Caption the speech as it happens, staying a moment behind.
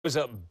It was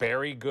a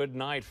very good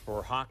night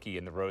for hockey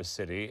in the Rose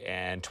City,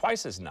 and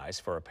twice as nice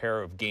for a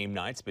pair of game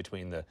nights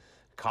between the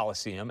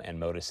Coliseum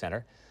and Moda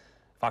Center.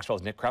 Fox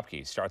 12's Nick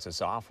Krupke starts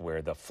us off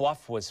where the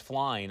fluff was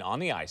flying on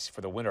the ice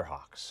for the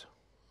Winterhawks.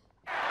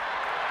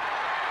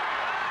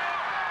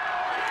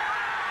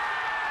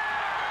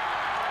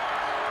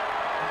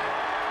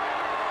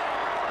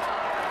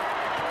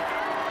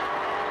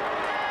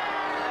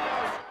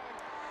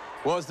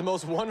 Well, it's the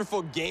most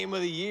wonderful game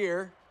of the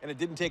year, and it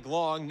didn't take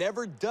long.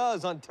 Never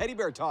does on Teddy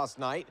Bear Toss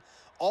night.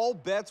 All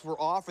bets were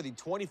off for the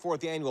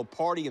 24th annual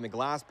party in the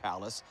Glass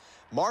Palace.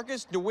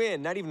 Marcus Nguyen,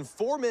 not even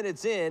 4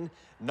 minutes in,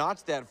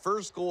 notched that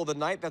first goal of the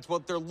night. That's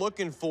what they're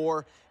looking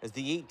for as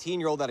the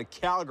 18-year-old out of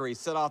Calgary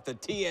set off the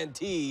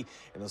TNT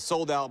in the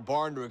sold-out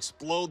barn to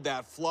explode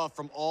that fluff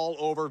from all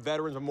over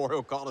Veterans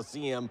Memorial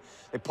Coliseum.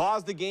 They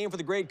paused the game for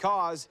the great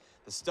cause.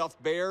 The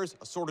stuffed bears,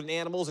 assorted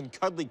animals, and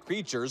cuddly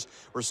creatures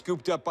were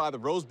scooped up by the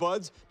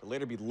Rosebuds to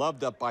later be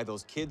loved up by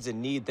those kids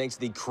in need thanks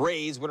to the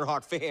crazed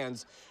Winterhawk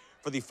fans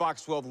for the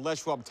Fox 12 Les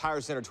Schwab Tire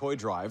Center Toy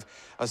Drive,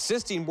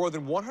 assisting more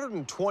than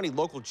 120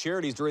 local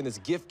charities during this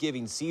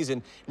gift-giving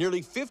season.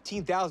 Nearly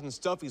 15,000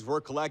 stuffies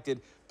were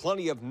collected,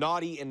 plenty of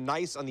naughty and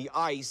nice on the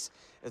ice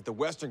as the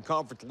Western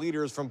Conference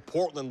leaders from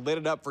Portland lit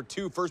it up for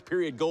 2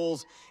 first-period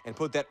goals and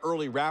put that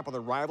early wrap on the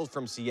rivals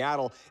from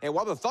Seattle. And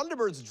while the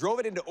Thunderbirds drove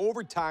it into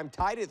overtime,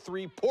 tied at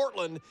 3,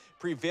 Portland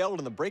prevailed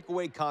in the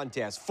breakaway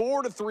contest.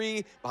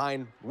 4-3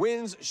 behind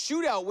Wynn's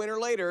shootout winner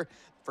later.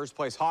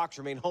 First-place Hawks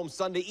remain home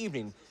Sunday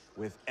evening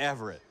with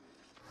Everett.